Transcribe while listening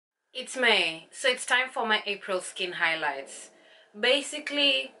It's May, so it's time for my April skin highlights.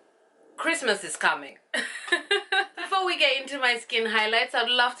 Basically, Christmas is coming. Before we get into my skin highlights, I'd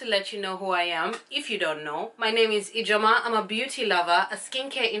love to let you know who I am, if you don't know. My name is Ijeoma. I'm a beauty lover, a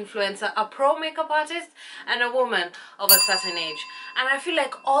skincare influencer, a pro makeup artist, and a woman of a certain age. And I feel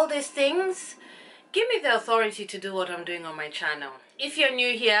like all these things give me the authority to do what I'm doing on my channel. If you're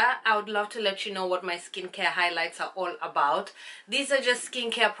new here, I would love to let you know what my skincare highlights are all about. These are just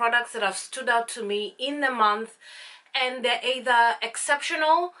skincare products that have stood out to me in the month, and they're either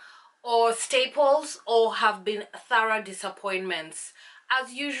exceptional or staples or have been thorough disappointments.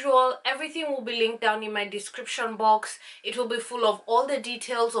 As usual, everything will be linked down in my description box. It will be full of all the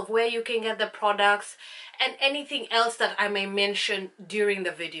details of where you can get the products and anything else that I may mention during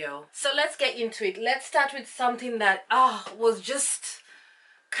the video. So let's get into it. Let's start with something that was just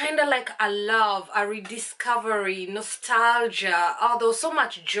kind of like a love, a rediscovery, nostalgia. There was so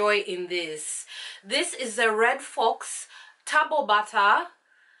much joy in this. This is the Red Fox Turbo Butter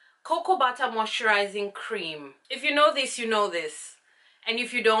Cocoa Butter Moisturizing Cream. If you know this, you know this. And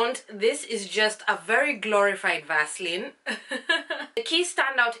if you don't, this is just a very glorified Vaseline. The key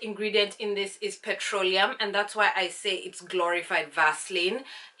standout ingredient in this is petroleum, and that's why I say it's glorified Vaseline.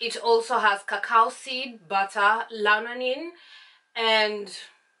 It also has cacao seed, butter, lanolin, and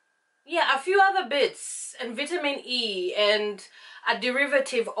yeah, a few other bits, and vitamin E, and a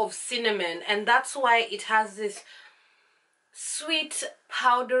derivative of cinnamon, and that's why it has this sweet,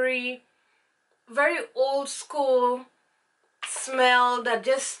 powdery, very old school smell that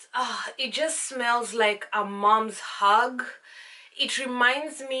just it just smells like a mom's hug. It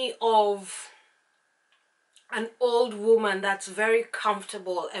reminds me of an old woman that's very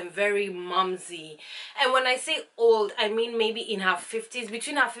comfortable and very mumsy. And when I say old, I mean maybe in her 50s,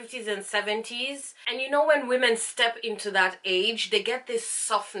 between her 50s and 70s. And you know, when women step into that age, they get this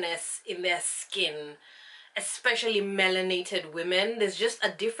softness in their skin, especially melanated women. There's just a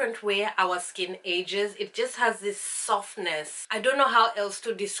different way our skin ages. It just has this softness. I don't know how else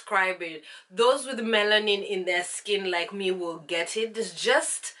to describe it. Those with melanin in their skin like me will get it. There's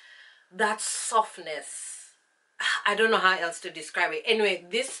just that softness. I don't know how else to describe it. Anyway,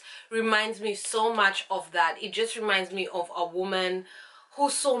 this reminds me so much of that. It just reminds me of a woman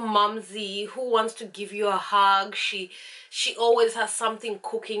who's so mumsy, who wants to give you a hug. She always has something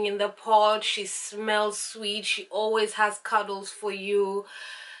cooking in the pot. She smells sweet. She always has cuddles for you.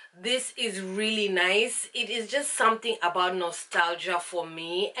 This is really nice. It is just something about nostalgia for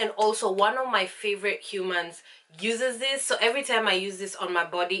me. And also, one of my favorite humans uses this, so every time I use this on my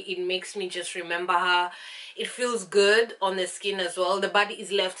body, it makes me just remember her. It feels good on the skin as well. The body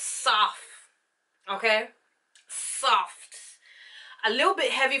is left soft, okay, soft. A little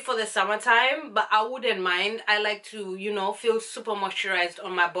bit heavy for the summertime, but I wouldn't mind. I like to, you know, feel super moisturized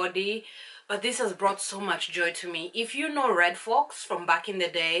on my body. But this has brought so much joy to me. If you know Red Fox from back in the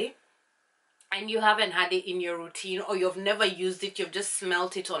day and you haven't had it in your routine, or you've never used it, you've just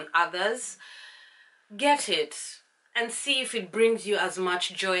smelt it on others, get it and see if it brings you as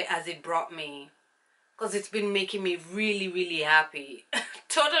much joy as it brought me, because it's been making me really, really happy.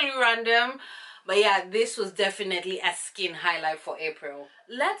 Totally random. But yeah, this was definitely a skin highlight for April.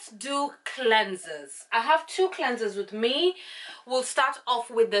 Let's do cleansers. I have two cleansers with me. We'll start off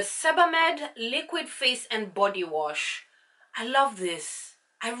with the Sebamed Liquid Face and Body Wash. I love this.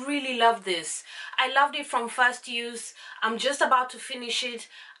 I really love this. I loved it from first use. I'm just about to finish it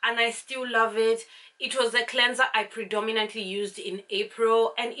and I still love it. It was a cleanser I predominantly used in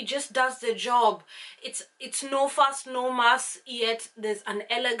April, and it just does the job. It's no fuss, no muss, yet there's an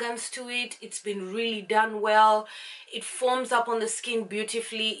elegance to it. It's been really done well. It foams up on the skin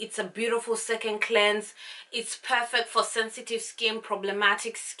beautifully. It's a beautiful second cleanse. It's perfect for sensitive skin,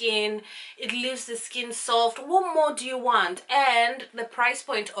 problematic skin. It leaves the skin soft. What more do you want? And the price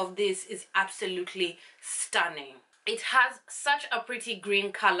point of this is absolutely stunning. It has such a pretty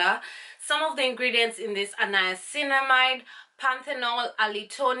green color. Some of the ingredients in this are niacinamide, panthenol,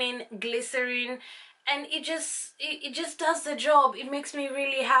 alitonin, glycerin, and it just does the job. It makes me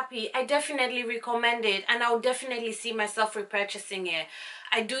really happy. I definitely recommend it, and I'll definitely see myself repurchasing it.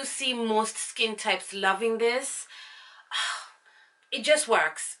 I do see most skin types loving this. It just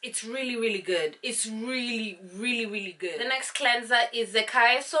works. It's really, really good. It's really, really, really good. The next cleanser is the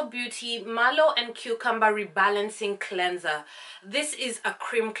KBEAUTY Mallow and Cucumber Rebalancing Cleanser. This is a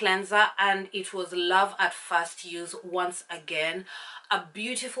cream cleanser, and it was love at first use once again. A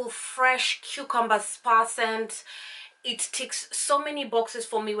beautiful, fresh cucumber spa scent. It ticks so many boxes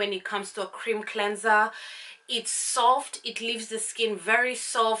for me when it comes to a cream cleanser. It's soft. It leaves the skin very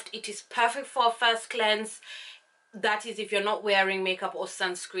soft. It is perfect for a first cleanse. That is, if you're not wearing makeup or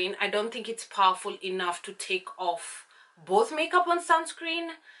sunscreen, I don't think it's powerful enough to take off both makeup and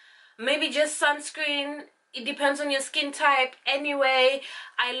sunscreen. Maybe just sunscreen. It depends on your skin type. Anyway,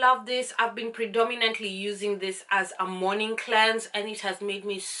 I love this. I've been predominantly using this as a morning cleanse, and it has made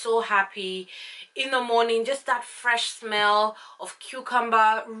me so happy in the morning. Just that fresh smell of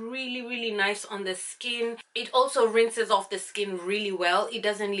cucumber, really nice on the skin. It also rinses off the skin really well. It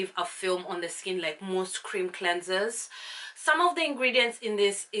doesn't leave a film on the skin like most cream cleansers. Some of the ingredients in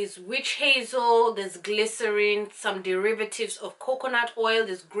this is witch hazel, there's glycerin, some derivatives of coconut oil,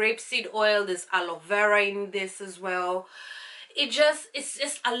 there's grapeseed oil, there's aloe vera in this as well. It's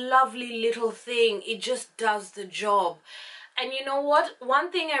just a lovely little thing. It just does the job. And you know what?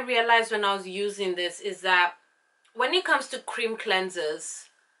 One thing I realized when I was using this is that when it comes to cream cleansers,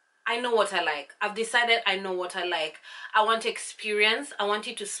 I know what I like. I've decided I know what I like. I want experience. I want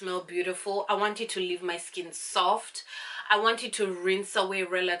it to smell beautiful. I want it to leave my skin soft. I want it to rinse away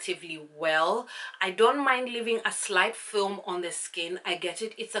relatively well. I don't mind leaving a slight film on the skin. I get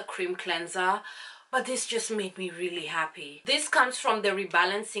it. It's a cream cleanser. But this just made me really happy. This comes from the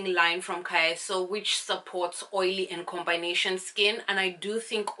Rebalancing line from KBEAUTY, which supports oily and combination skin. And I do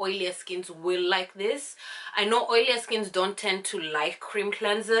think oilier skins will like this. I know oilier skins don't tend to like cream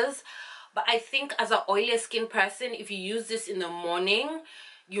cleansers, but I think as an oilier skin person, if you use this in the morning,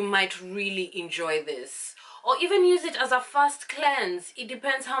 you might really enjoy this. Or even use it as a first cleanse. It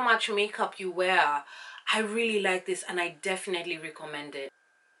depends how much makeup you wear. I really like this and I definitely recommend it.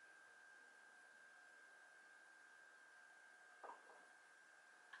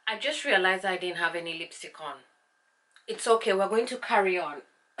 I just realized I didn't have any lipstick on. It's okay, we're going to carry on.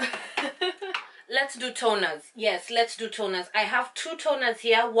 Let's do toners. Yes, let's do toners. I have two toners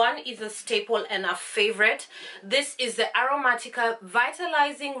here. One is a staple and a favorite. This is the Aromatica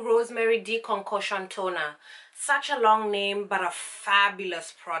Vitalizing Rosemary Deconcoction Toner. Such a long name, but a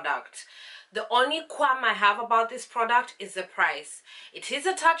fabulous product. The only qualm I have about this product is the price. It is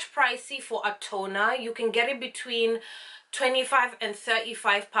a touch pricey for a toner. You can get it between 25 and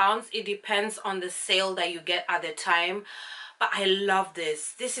 35 pounds. It depends on the sale that you get at the time. But I love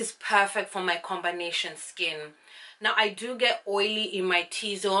this. This is perfect for my combination skin. Now I do get oily in my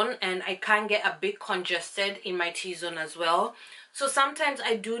T-zone and I can get a bit congested in my T-zone as well. So sometimes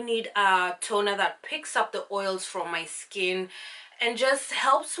I do need a toner that picks up the oils from my skin and just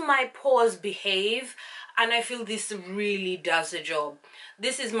helps my pores behave, and I feel this really does the job.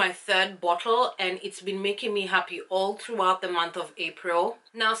 This is my third bottle and it's been making me happy all throughout the month of April.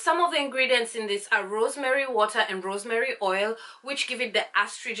 Now some of the ingredients in this are rosemary water and rosemary oil, which give it the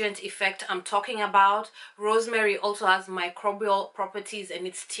astringent effect I'm talking about. Rosemary also has microbial properties and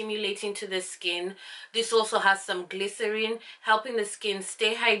it's stimulating to the skin. This also has some glycerin, helping the skin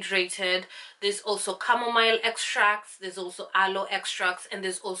stay hydrated. There's also chamomile extracts, there's also aloe extracts, and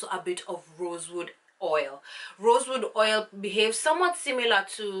there's also a bit of rosewood oil. Rosewood oil behaves somewhat similar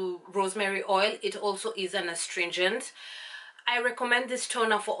to rosemary oil. It also is an astringent. I recommend this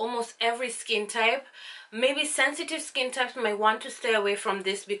toner for almost every skin type. Maybe sensitive skin types might want to stay away from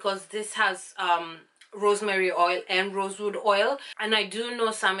this because this has rosemary oil and rosewood oil, and I do know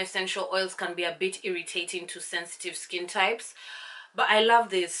some essential oils can be a bit irritating to sensitive skin types, but I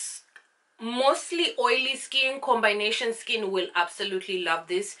love this. Mostly oily skin, combination skin will absolutely love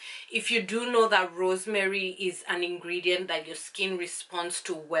this. If you do know that rosemary is an ingredient that your skin responds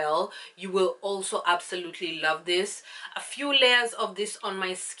to well, you will also absolutely love this. A few layers of this on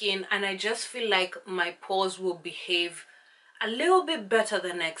my skin and I just feel like my pores will behave a little bit better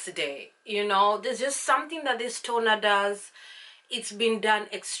the next day. You know, there's just something that this toner does. It's been done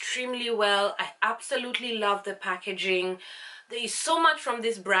extremely well. I absolutely love the packaging. There is so much from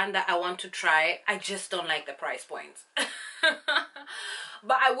this brand that I want to try. I just don't like the price points.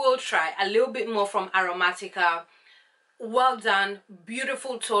 But I will try a little bit more from Aromatica. Well done.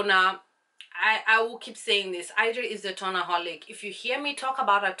 Beautiful toner. I will keep saying this. Ija is the tonerholic. If you hear me talk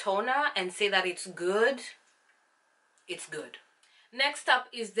about a toner and say that it's good, it's good. Next up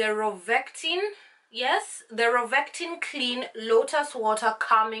is the Rovectin. Yes, the Rovectin Clean Lotus Water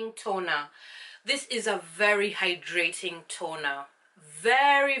Calming Toner. This is a very hydrating toner.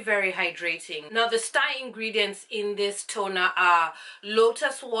 Very hydrating. Now the star ingredients in this toner are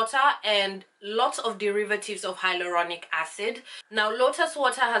lotus water and lots of derivatives of hyaluronic acid. Now lotus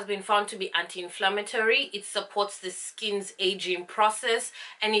water has been found to be anti-inflammatory. It supports the skin's aging process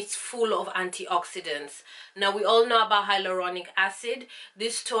and it's full of antioxidants. Now we all know about hyaluronic acid.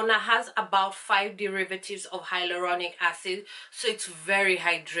 This toner has about 5 derivatives of hyaluronic acid, so it's very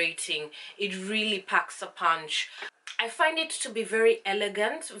hydrating. It really packs a punch. I find it to be very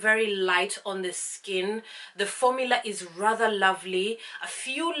elegant, very light on the skin. The formula is rather lovely. A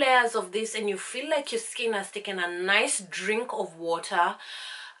few layers of this and you feel like your skin has taken a nice drink of water.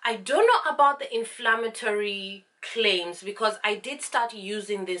 I don't know about the inflammatory claims because I did start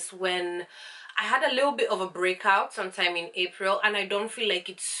using this when I had a little bit of a breakout sometime in April, and I don't feel like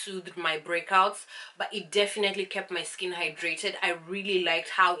it soothed my breakouts, but it definitely kept my skin hydrated. I really liked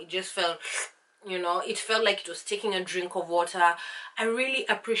how it just felt, you know, it felt like it was taking a drink of water. I really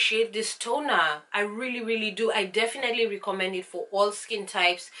appreciate this toner. I really do. I definitely recommend it for all skin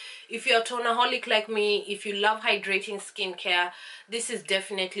types. If you're a toneraholic like me, if you love hydrating skincare, this is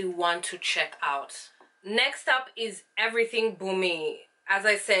definitely one to check out. Next up is Everything Boomy. As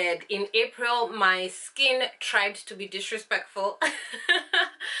I said, in April, my skin tried to be disrespectful.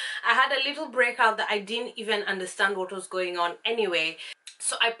 I had a little breakout that I didn't even understand what was going on anyway.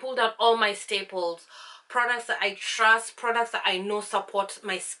 So I pulled out all my staples, products that I trust, products that I know support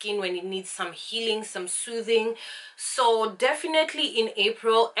my skin when it needs some healing, some soothing. So definitely in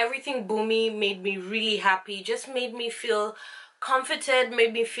April, Everything Boomy made me really happy, just made me feel comforted,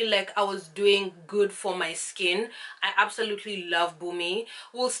 made me feel like I was doing good for my skin. I absolutely love Boomy.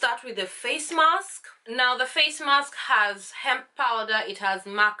 We'll start with the face mask. Now the face mask has hemp powder, it has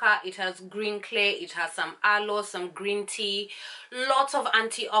maca, it has green clay, it has some aloe, some green tea, lots of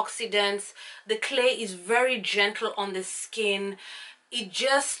antioxidants. The clay is very gentle on the skin. It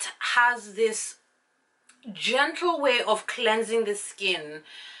just has this gentle way of cleansing the skin,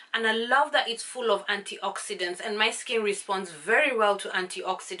 and I love that it's full of antioxidants, and my skin responds very well to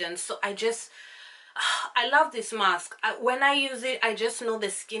antioxidants. So I love this mask. When I use it, I just know the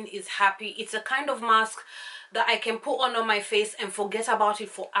skin is happy. It's a kind of mask that I can put on my face and forget about it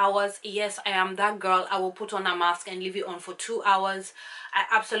for hours. Yes, I am that girl. I will put on a mask and leave it on for 2 hours. I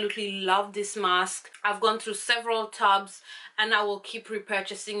absolutely love this mask. I've gone through several tubs and I will keep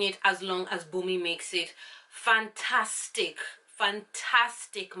repurchasing it as long as Boomy makes it. Fantastic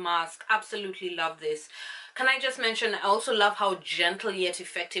mask. Absolutely love this. Can I just mention, I also love how gentle yet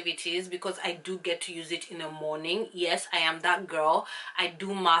effective it is, because I do get to use it in the morning. Yes, I am that girl. I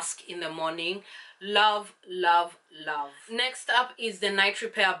do mask in the morning. Love. Next up is the Night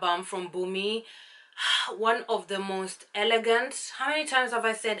Repair Balm from Boomy. One of the most elegant, how many times have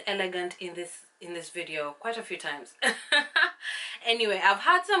I said elegant in this video? Quite a few times. Anyway, I've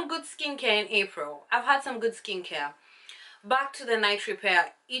had some good skincare in April. Back to the Night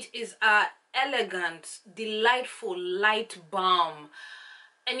Repair. It is a elegant, delightful, light balm.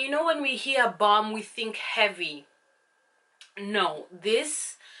 And you know, when we hear balm, we think heavy. No,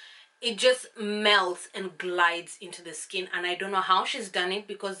 this, it just melts and glides into the skin, and I don't know how she's done it,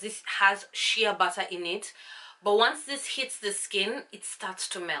 because this has shea butter in it, but once this hits the skin, it starts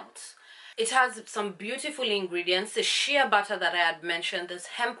to melt. It has some beautiful ingredients. The shea butter that I had mentioned, there's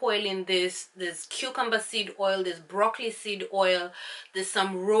hemp oil in this, there's cucumber seed oil, there's broccoli seed oil, there's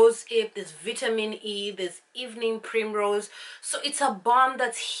some rose hip, there's vitamin E, there's evening primrose. So it's a balm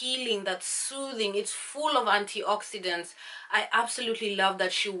that's healing, that's soothing, it's full of antioxidants. I absolutely love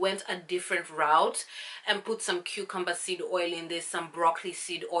that she went a different route and put some cucumber seed oil in this, some broccoli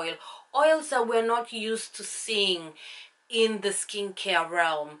seed oil, oils that we're not used to seeing in the skincare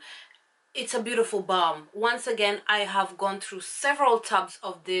realm. It's a beautiful balm. Once again, I have gone through several tubs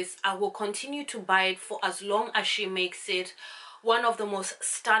of this. I will continue to buy it for as long as she makes it. One of the most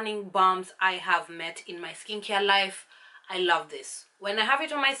stunning balms I have met in my skincare life. I love this. When I have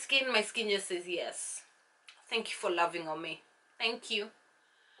it on my skin just says yes. Thank you for loving on me. Thank you.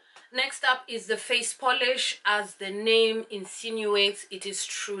 Next up is the face polish. As the name insinuates, it is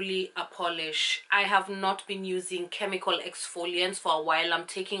truly a polish. I have not been using chemical exfoliants for a while. I'm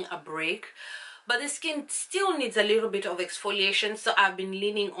taking a break, but the skin still needs a little bit of exfoliation, so I've been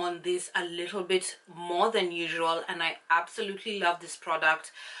leaning on this a little bit more than usual, and I absolutely love this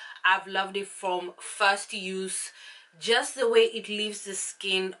product. I've loved it from first use. Just the way it leaves the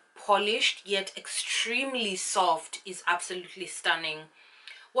skin polished yet extremely soft is absolutely stunning.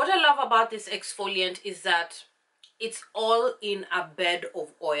 What I love about this exfoliant is that it's all in a bed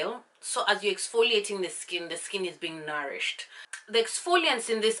of oil. So as you're exfoliating the skin is being nourished. The exfoliants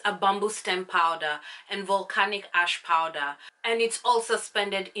in this are bamboo stem powder and volcanic ash powder, and it's all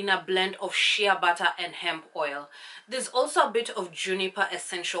suspended in a blend of shea butter and hemp oil. There's also a bit of juniper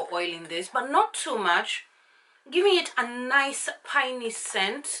essential oil in this, but not too much, giving it a nice piney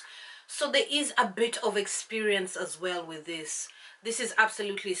scent. So there is a bit of experience as well with this. This is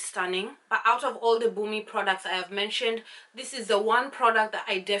absolutely stunning. But out of all the Boomy products I have mentioned, this is the one product that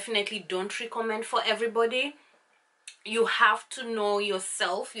I definitely don't recommend for everybody. You have to know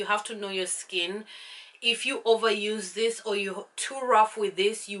yourself, you have to know your skin. If you overuse this or you're too rough with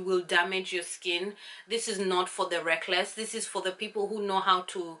this, you will damage your skin. This is not for the reckless. This is for the people who know how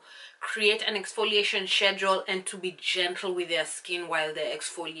to create an exfoliation schedule and to be gentle with their skin while they're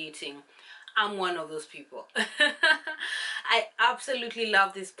exfoliating. I'm one of those people. I absolutely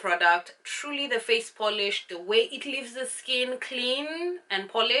love this product. Truly the face polish, the way it leaves the skin clean and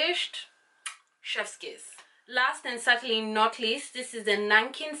polished, chef's kiss. Last and certainly not least, this is the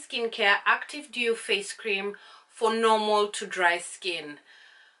Nankin Skincare Active Dew Face Cream for normal to dry skin.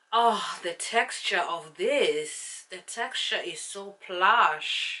 Oh, the texture of this. The texture is so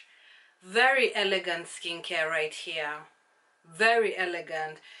plush. Very elegant skincare right here. Very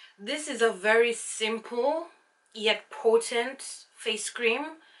elegant. This is a very simple yet potent face cream.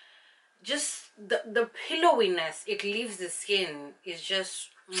 Just the pillowiness it leaves the skin is just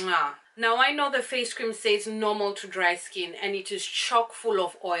mwah. Now I know the face cream says normal to dry skin and it is chock full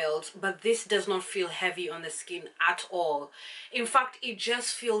of oils, but this does not feel heavy on the skin at all. In fact, it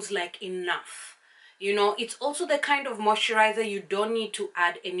just feels like enough. You know, it's also the kind of moisturizer you don't need to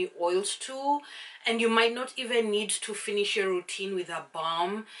add any oils to, and you might not even need to finish your routine with a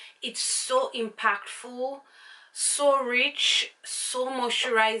balm. It's so impactful, so rich, so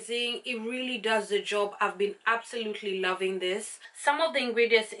moisturizing. It really does the job. I've been absolutely loving this. Some of the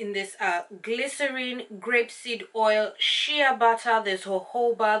ingredients in this are glycerin, grapeseed oil, shea butter, there's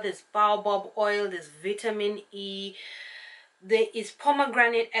jojoba, there's baobab oil, there's vitamin E, there is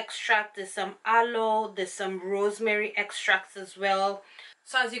pomegranate extract, there's some aloe, there's some rosemary extracts as well.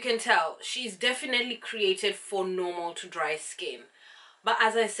 So as you can tell, she's definitely created for normal to dry skin. But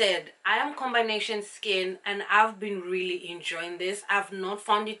as I said, I am combination skin and I've been really enjoying this. I've not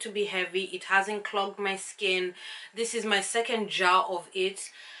found it to be heavy. It hasn't clogged my skin. This is my second jar of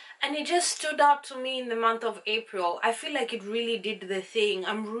it. And it just stood out to me in the month of April. I feel like it really did the thing.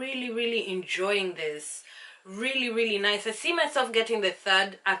 I'm really enjoying this. Really nice. I see myself getting a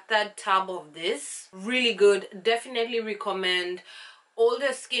third tub of this. Really good. Definitely recommend.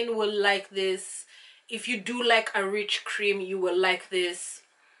 Older skin will like this. If you do like a rich cream, you will like this.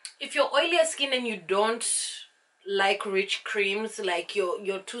 If you're oilier skin and you don't like rich creams, like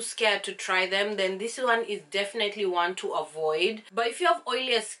you're too scared to try them, then this one is definitely one to avoid. But if you have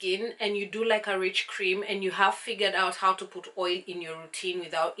oilier skin and you do like a rich cream and you have figured out how to put oil in your routine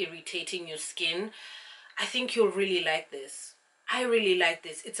without irritating your skin, I think you'll really like this. I really like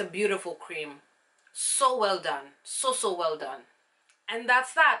this. It's a beautiful cream. So well done. So well done. And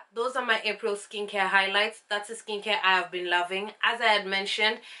that's that. Those are my April skincare highlights. That's the skincare I have been loving. As I had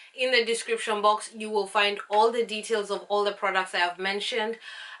mentioned, in the description box, you will find all the details of all the products I have mentioned.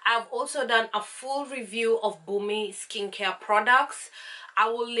 I've also done a full review of Boomy skincare products. I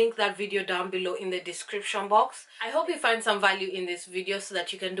will link that video down below in the description box. I hope you find some value in this video so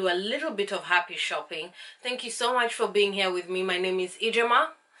that you can do a little bit of happy shopping. Thank you so much for being here with me. My name is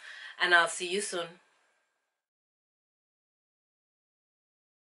Ijeoma, and I'll see you soon.